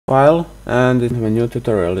file, and in a new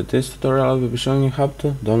tutorial. In this tutorial I will be showing you how to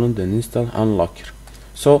download and install Unlocker.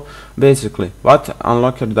 So basically what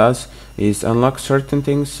Unlocker does is unlock certain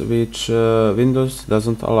things which Windows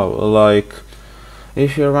doesn't allow, like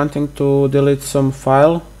if you're wanting to delete some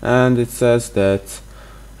file and it says that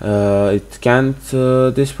it can't,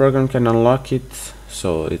 this program can unlock it,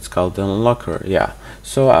 so it's called Unlocker. Yeah,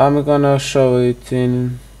 so I'm gonna show it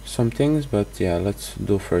in some things, but yeah, let's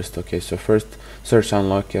do first. Okay, so first search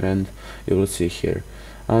Unlocker and you will see here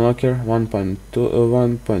Unlocker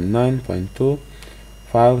 1.9.2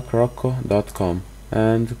 filecroco.com,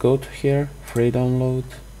 and go to here, free download,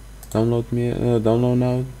 download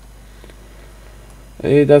now.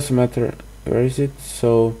 It doesn't matter where is it,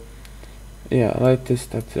 so yeah, like this.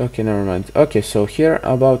 Okay, never mind. Okay, so here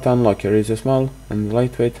about Unlocker is a small and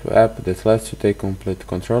lightweight app that lets you take complete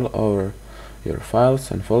control over your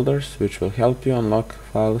files and folders, which will help you unlock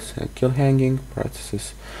files and kill hanging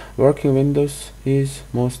processes. Working Windows is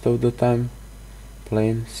most of the time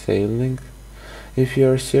plain sailing. If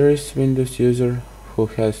you're a serious Windows user who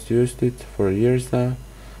has used it for years now,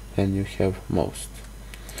 then you have most.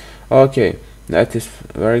 Okay, that is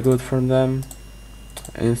very good for them.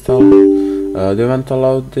 Install. They want to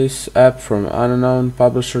load this app from unknown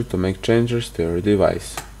publisher to make changes to your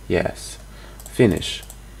device. Yes. Finish.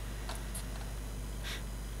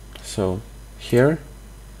 So here,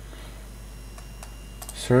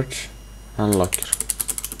 search Unlocker.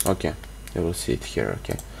 Okay, you will see it here.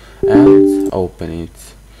 Okay, and open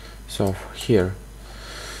it. So here,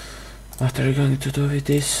 what are you going to do with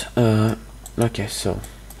this? Okay, so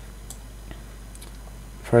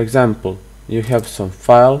for example, you have some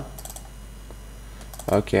file.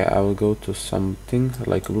 Okay, I will go to something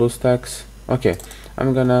like BlueStacks. Okay,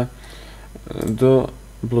 I'm gonna do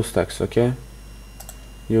BlueStacks. Okay,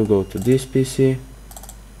 you go to this PC,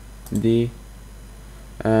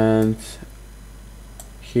 and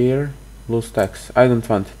here BlueStacks. I don't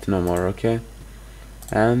want it no more. Okay,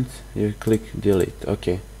 and you click delete.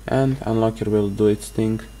 Okay, and Unlocker will do its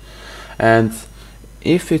thing, and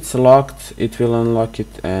if it's locked it will unlock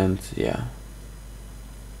it. And yeah,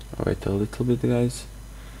 wait a little bit, guys.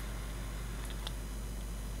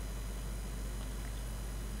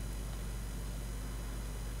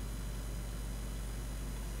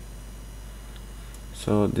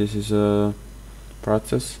 So this is a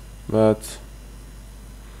process, but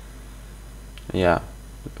yeah,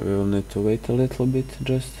 we will need to wait a little bit,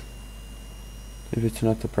 just if it's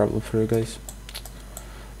not a problem for you guys.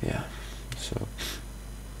 Yeah, so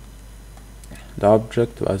the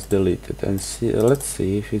object was deleted, and let's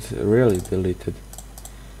see if it's really deleted.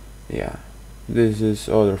 Yeah, this is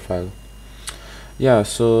other file. Yeah,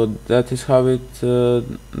 so that is how it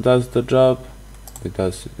does the job. It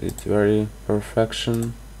does it very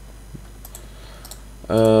perfection.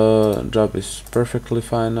 Job is perfectly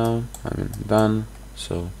fine now. I mean, done.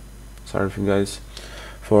 So sorry for you guys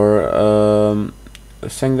for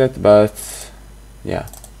saying that, but yeah,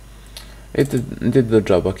 it did the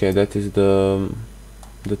job. Okay, that is the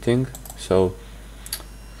thing. So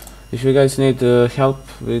if you guys need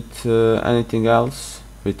help with anything else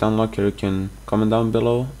with Unlocker, you can comment down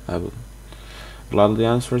below. I will gladly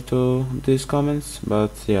answer to these comments.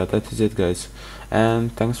 But yeah, that is it, guys,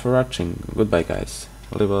 and thanks for watching. Goodbye, guys.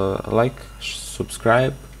 Leave a like,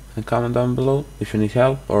 subscribe, and comment down below if you need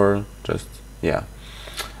help, or just yeah,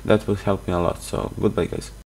 that will help me a lot. So goodbye, guys.